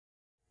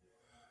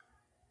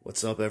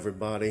What's up,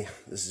 everybody?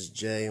 This is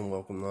Jay and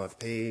welcome to my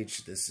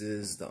page. This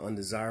is the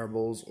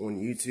Undesirables on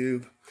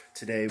YouTube.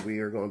 Today we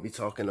are going to be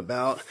talking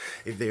about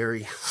a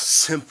very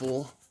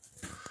simple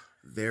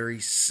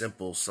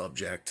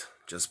subject,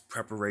 just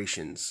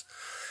preparations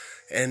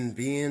and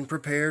being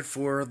prepared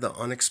for the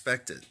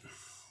unexpected.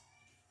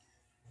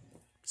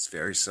 It's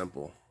very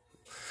simple.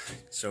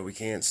 So we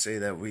can't say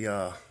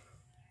that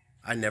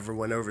I never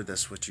went over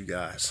this with you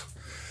guys.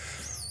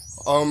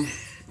 I'm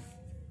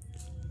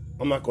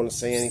not going to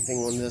say anything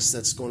on this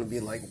that's going to be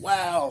like,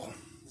 wow,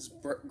 it's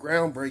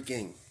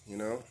groundbreaking, you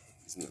know?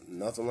 It's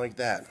nothing like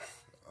that.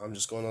 I'm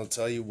just going to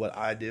tell you what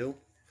I do,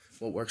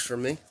 what works for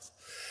me,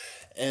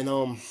 and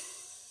we're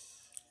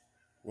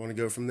going to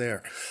go from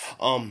there.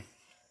 Okay,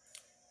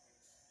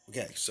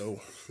 so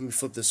let me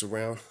flip this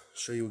around,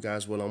 show you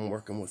guys what I'm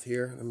working with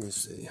here. Let me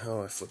see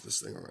how I flip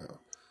this thing around.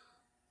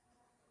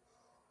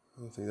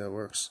 I don't think that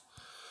works.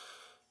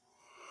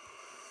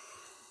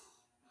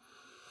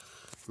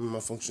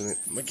 My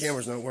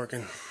camera's not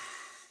working.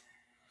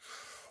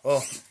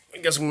 Well, I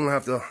guess I'm gonna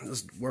have to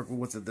just work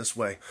with it this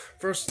way.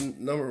 First,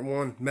 number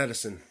one,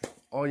 medicine.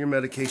 All your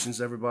medications,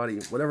 everybody,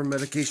 whatever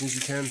medications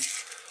you can,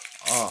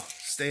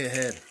 stay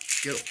ahead.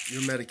 Get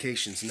your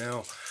medications.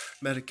 Now,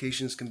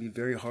 medications can be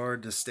very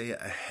hard to stay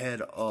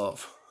ahead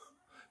of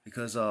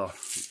because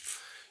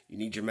you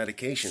need your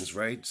medications,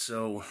 right?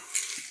 So,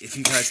 if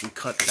you guys can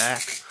cut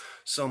back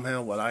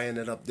somehow, what I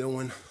ended up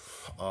doing,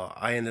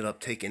 I ended up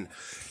taking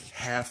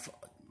half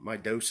my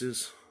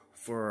doses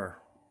for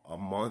a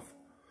month,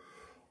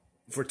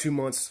 for 2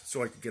 months,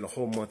 so I could get a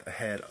whole month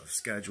ahead of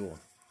schedule.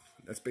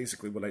 That's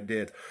basically what I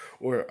did.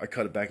 Or I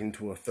cut it back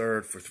into a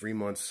third for 3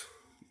 months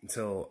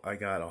until I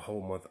got a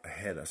whole month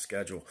ahead of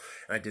schedule.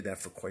 And I did that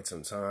for quite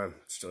some time.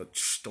 So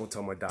don't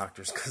tell my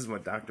doctors, because my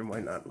doctor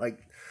might not like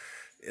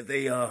if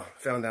they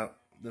found out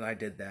that I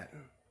did that.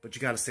 But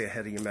you got to stay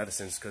ahead of your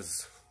medicines,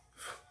 because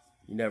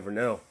you never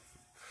know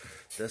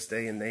this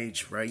day and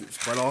age, right?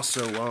 But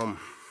also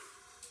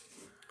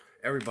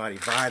everybody,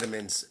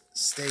 vitamins.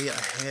 Stay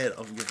ahead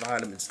of your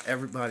vitamins.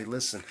 Everybody,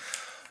 listen.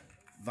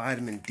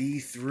 Vitamin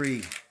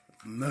D3.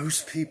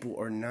 Most people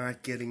are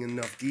not getting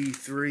enough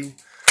D3,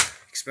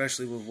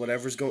 especially with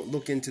whatever's going.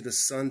 Look into the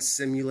sun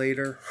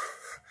simulator.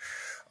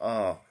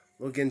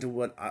 Look into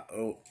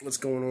what's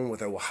going on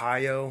with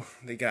Ohio.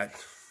 They got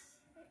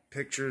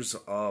pictures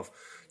of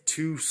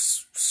 2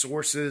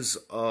 sources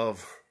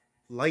of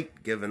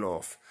light given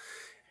off.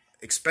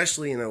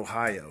 Especially in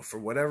Ohio. For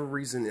whatever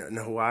reason, in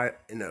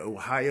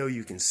Ohio,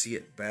 you can see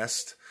it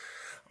best.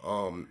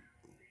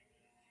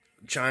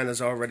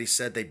 China's already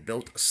said they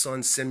built a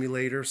sun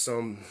simulator.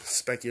 Some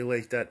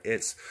speculate that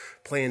it's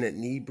Planet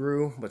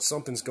Nibiru, but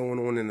something's going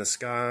on in the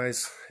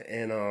skies.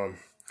 And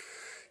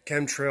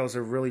chemtrails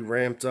are really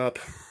ramped up.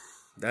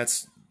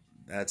 That's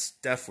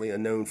definitely a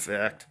known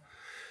fact.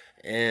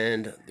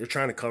 And they're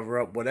trying to cover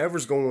up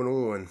whatever's going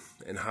on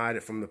and hide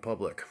it from the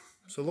public.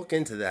 So look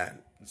into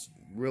that. It's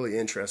really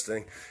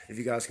interesting. If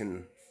you guys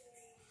can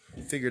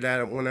figure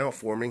that one out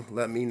for me,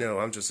 let me know.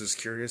 I'm just as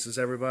curious as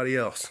everybody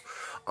else.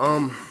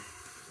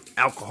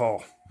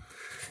 Alcohol.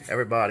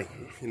 Everybody,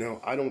 you know,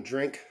 I don't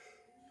drink,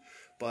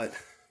 but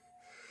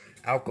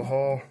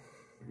alcohol,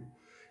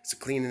 it's a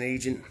cleaning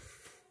agent.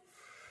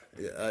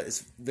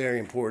 It's very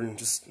important.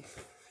 Just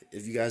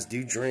if you guys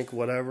do drink,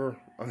 whatever.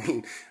 I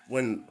mean,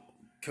 when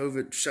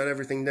COVID shut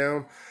everything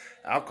down,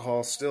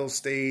 alcohol still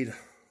stayed.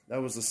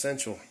 That was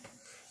essential.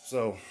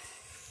 So,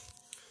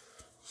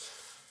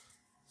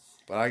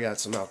 but I got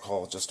some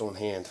alcohol just on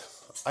hand.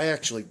 I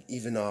actually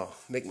even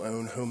make my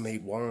own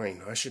homemade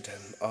wine. I should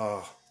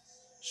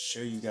show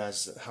you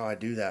guys how I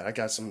do that. I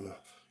got some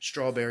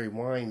strawberry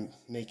wine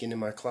making in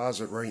my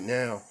closet right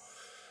now.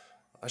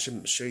 I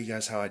should show you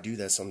guys how I do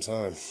that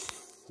sometime.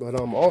 But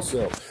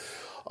also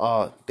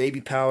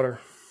baby powder,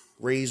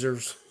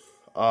 razors.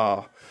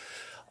 Oh,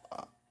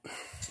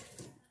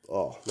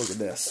 look at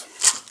this.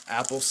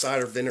 Apple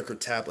cider vinegar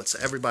tablets.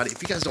 Everybody,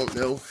 if you guys don't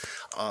know,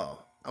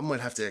 I might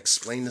have to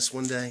explain this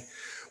one day,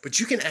 but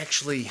you can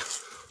actually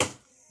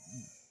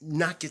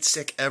not get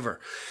sick ever.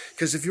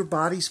 Because if your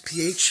body's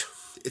pH,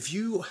 if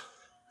you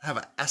have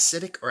an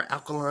acidic or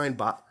alkaline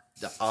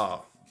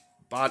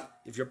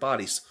if your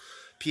body's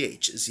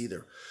pH is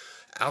either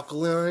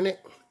alkalinic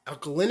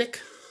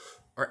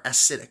or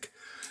acidic,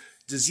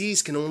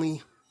 disease can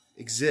only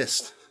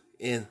exist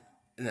in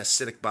an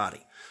acidic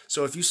body.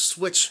 So if you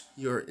switch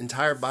your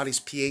entire body's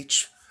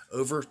pH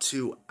over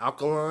to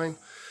alkaline,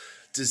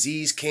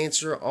 disease,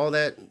 cancer, all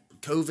that,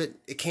 COVID,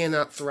 it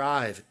cannot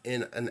thrive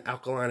in an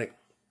alkalinic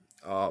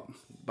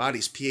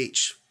body's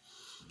pH.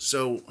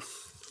 So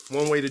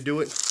one way to do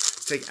it,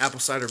 take apple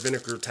cider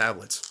vinegar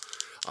tablets.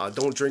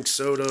 Don't drink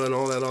soda and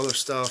all that other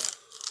stuff.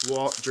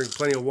 Drink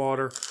plenty of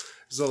water.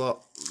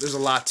 There's a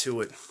lot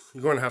to it.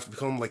 You're going to have to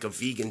become like a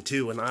vegan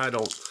too, and I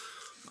don't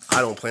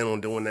plan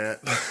on doing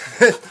that.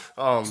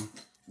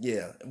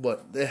 Yeah,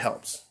 but it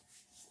helps.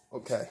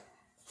 Okay.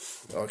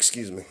 Oh,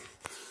 excuse me.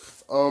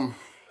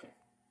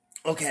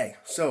 Okay,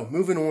 so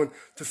moving on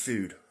to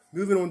food.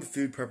 Moving on to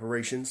food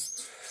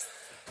preparations.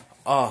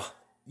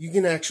 You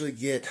can actually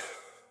get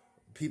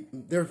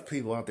there's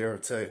people out there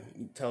to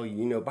tell you,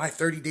 you know, buy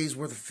 30 days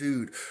worth of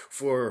food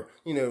for,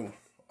 you know,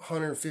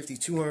 $150,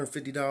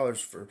 $250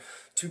 for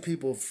 2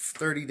 people for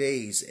 30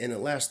 days, and it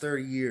lasts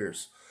 30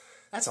 years.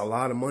 That's a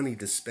lot of money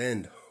to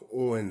spend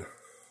on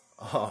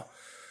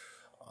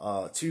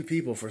 2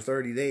 people for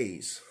 30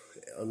 days.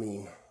 I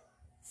mean,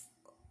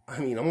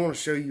 I'm going to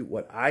show you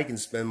what I can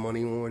spend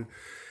money on.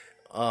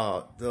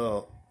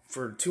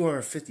 For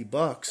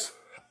 $250,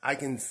 I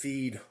can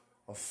feed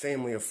a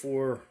family of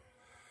 4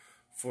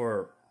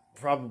 for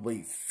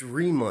probably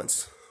 3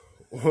 months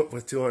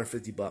with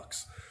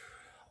 $250.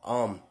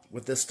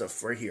 With this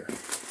stuff right here.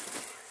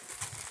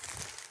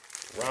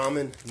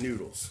 Ramen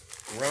noodles.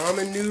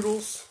 Ramen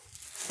noodles.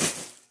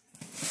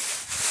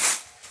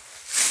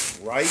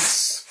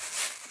 Rice.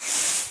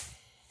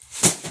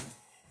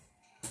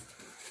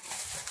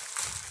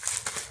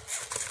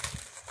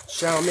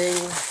 Chow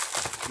mein.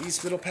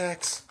 These little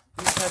packs.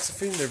 These packs of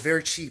food, they're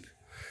very cheap.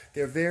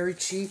 They're very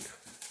cheap.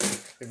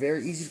 They're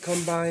very easy to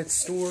come by at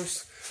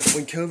stores.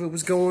 When COVID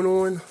was going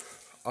on,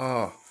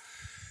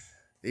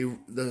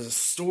 the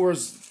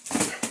stores,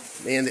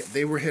 man,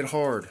 they were hit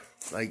hard.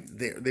 Like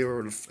they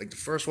were like the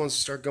first ones to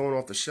start going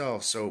off the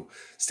shelf. So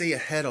stay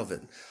ahead of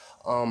it.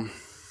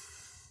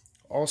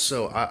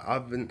 Also,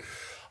 I've been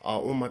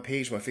on my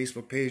page, my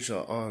Facebook page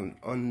on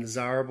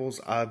Undesirables.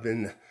 I've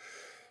been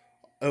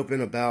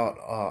open about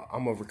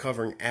I'm a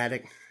recovering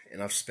addict,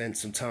 and I've spent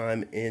some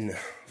time in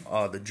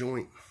the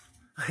joint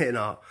and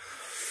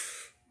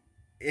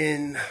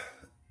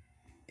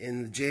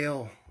in the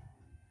jail.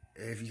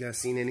 If you guys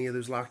seen any of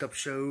those locked up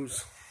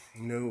shows,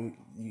 you know,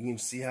 you can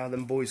see how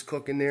them boys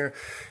cook in there.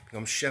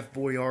 I'm Chef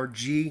Boy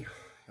RG.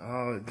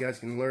 You guys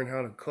can learn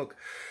how to cook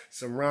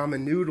some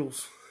ramen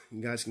noodles.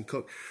 You guys can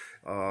cook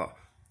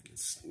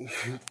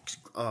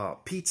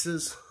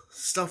pizzas,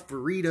 stuffed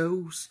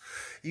burritos.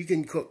 You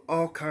can cook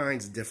all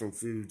kinds of different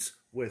foods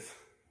with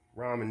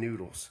ramen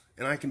noodles.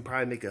 And I can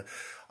probably make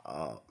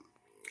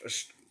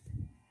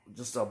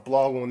just a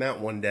blog on that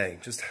one day.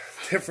 Just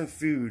different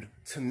food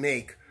to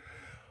make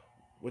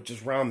with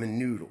just ramen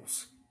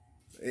noodles.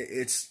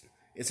 It's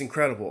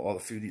incredible, all the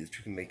food that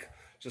you can make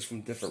just from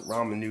different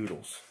ramen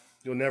noodles.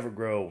 You'll never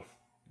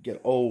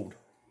get old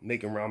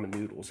making ramen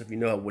noodles if you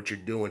know what you're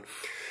doing.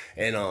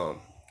 And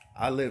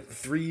I lived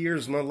 3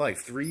 years of my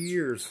life. 3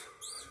 years.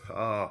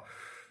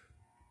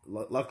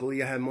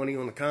 Luckily, I had money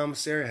on the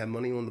commissary. I had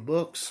money on the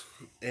books.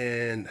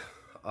 And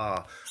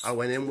I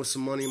went in with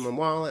some money in my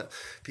wallet.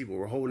 People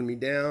were holding me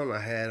down. I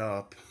had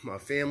my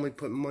family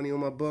putting money on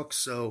my books,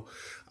 so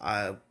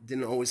I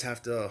didn't always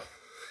have to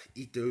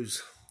eat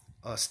those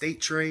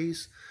state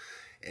trays,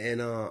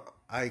 and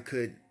I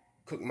could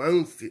cook my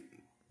own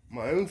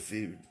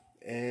food.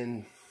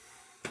 And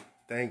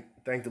thank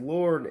the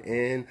Lord,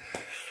 and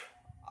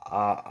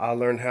I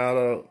learned how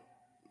to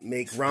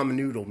make ramen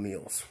noodle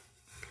meals.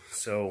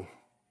 So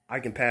I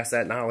can pass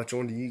that knowledge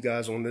on to you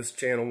guys on this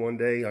channel one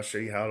day. I'll show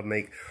you how to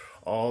make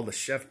all the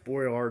Chef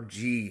Boy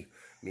RG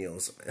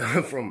meals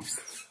from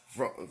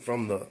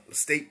the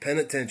state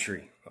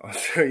penitentiary. I'll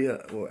show you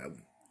the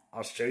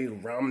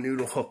ramen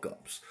noodle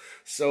hookups.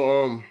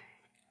 So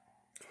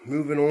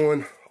moving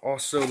on.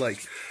 Also,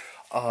 like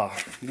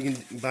you can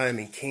buy them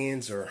in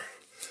cans or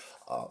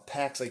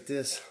packs like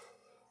this.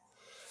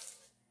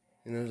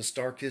 You know, the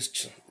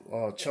Starkist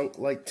chunk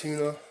like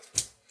tuna,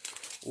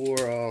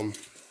 or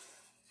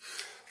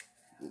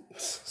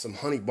some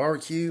honey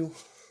barbecue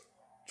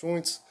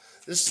joints.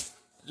 This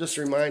just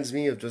reminds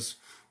me of just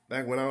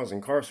back when I was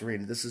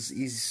incarcerated. This is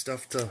easy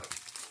stuff to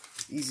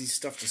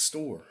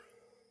store.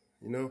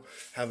 You know,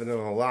 have it in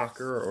a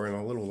locker or in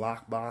a little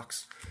lock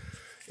box.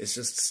 It's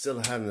just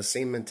still having the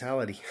same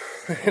mentality.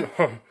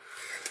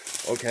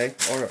 Okay,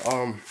 or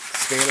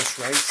Spanish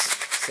rice,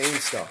 same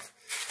stuff.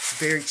 It's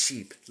very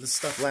cheap. This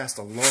stuff lasts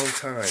a long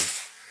time.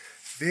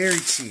 Very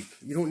cheap.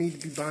 You don't need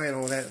to be buying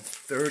all that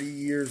 30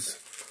 years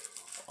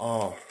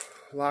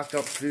locked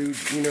up food.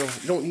 You know,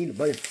 you don't need to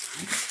buy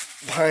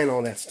buying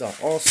all that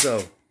stuff.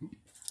 Also,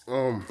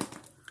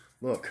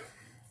 look,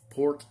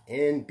 pork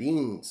and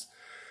beans.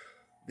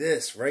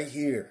 This right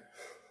here.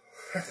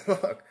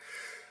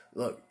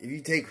 look, if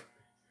you take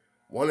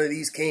one of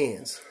these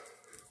cans,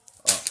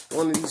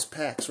 one of these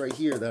packs right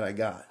here that I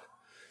got,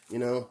 you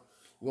know,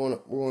 we're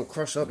gonna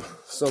crush up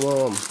some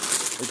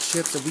the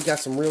chips. If we got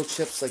some real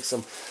chips, like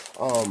some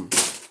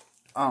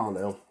I don't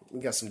know, we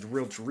got some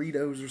real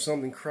Doritos or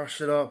something,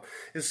 crush it up.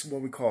 This is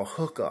what we call a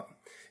hookup.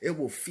 It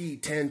will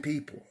feed 10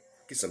 people.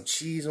 Get some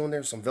cheese on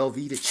there, some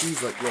Velveeta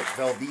cheese. Like, look,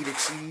 Velveeta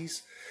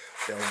cheese.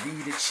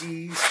 Velveeta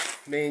cheese.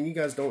 Man, you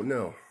guys don't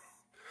know.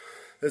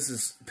 This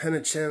is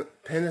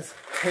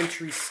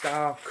penitentiary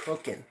style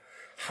cooking.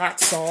 Hot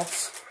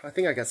sauce. I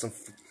think I got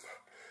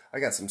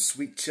some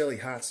sweet chili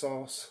hot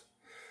sauce.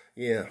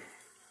 Yeah.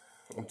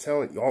 I'm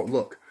telling you. Oh,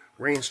 look.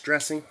 Ranch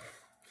dressing.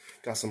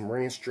 Got some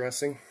ranch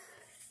dressing.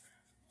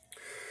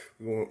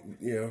 You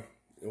know,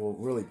 it will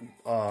really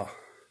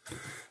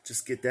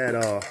just get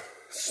that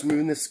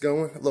smoothness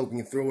going. Look, you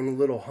can throw in a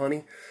little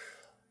honey.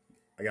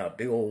 I got a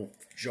big old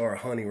jar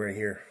of honey right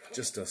here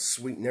just to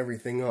sweeten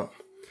everything up.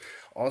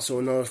 Also,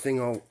 another thing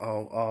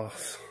I'll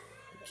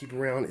keep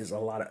around is a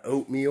lot of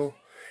oatmeal.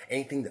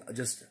 Anything to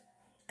just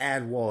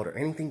add water.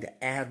 Anything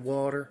to add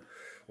water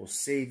will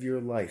save your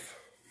life.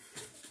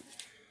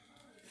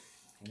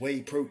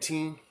 Whey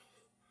protein.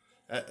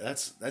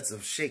 That's a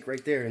shake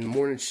right there. In the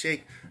morning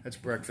shake, that's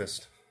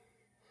breakfast.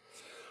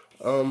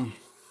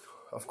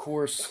 Of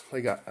course,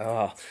 like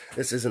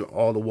this isn't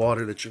all the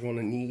water that you're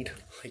gonna need.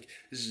 Like,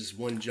 this is just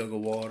one jug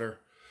of water.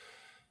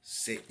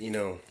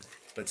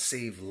 But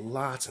save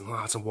lots and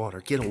lots of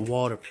water. Get a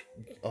water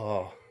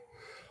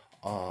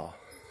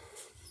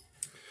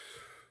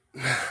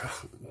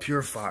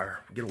purifier.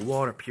 Get a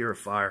water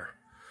purifier.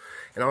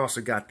 And I also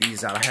got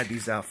these out. I had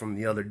these out from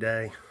the other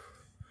day,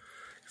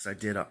 because I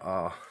did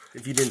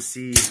if you didn't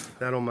see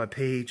that on my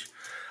page,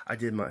 I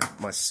did my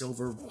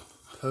silver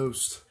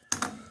post.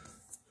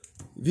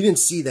 If you didn't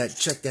see that,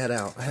 check that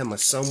out. I had my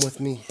son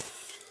with me.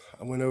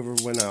 I went over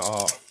when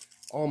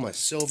all my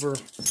silver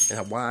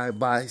and why I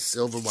buy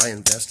silver, why I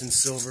invest in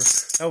silver.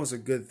 That was a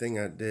good thing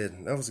I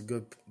did. That was a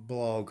good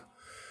blog.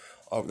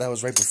 That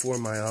was right before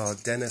my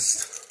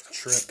dentist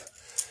trip.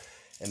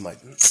 And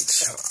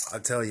I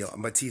tell you,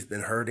 my teeth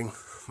been hurting.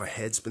 My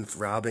head's been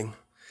throbbing.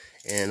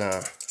 And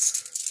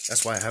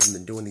that's why I haven't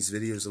been doing these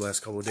videos the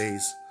last couple of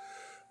days.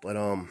 But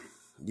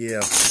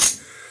yeah.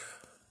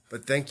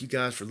 But thank you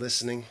guys for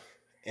listening.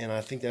 And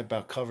I think that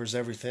about covers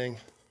everything.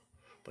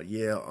 But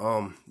yeah,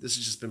 this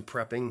has just been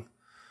prepping.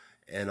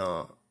 And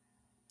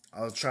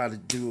I'll try to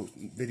do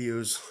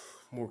videos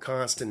more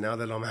constant now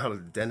that I'm out of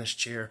the dentist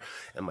chair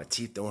and my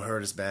teeth don't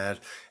hurt as bad.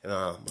 And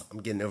I'm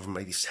getting over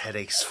these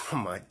headaches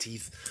from my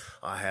teeth.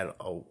 I had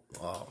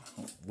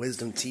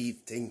wisdom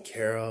teeth taken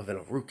care of and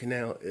a root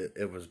canal.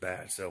 It was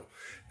bad. So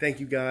thank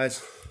you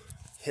guys.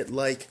 Hit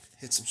like,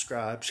 hit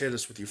subscribe, share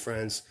this with your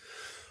friends.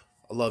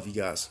 I love you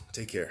guys.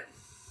 Take care.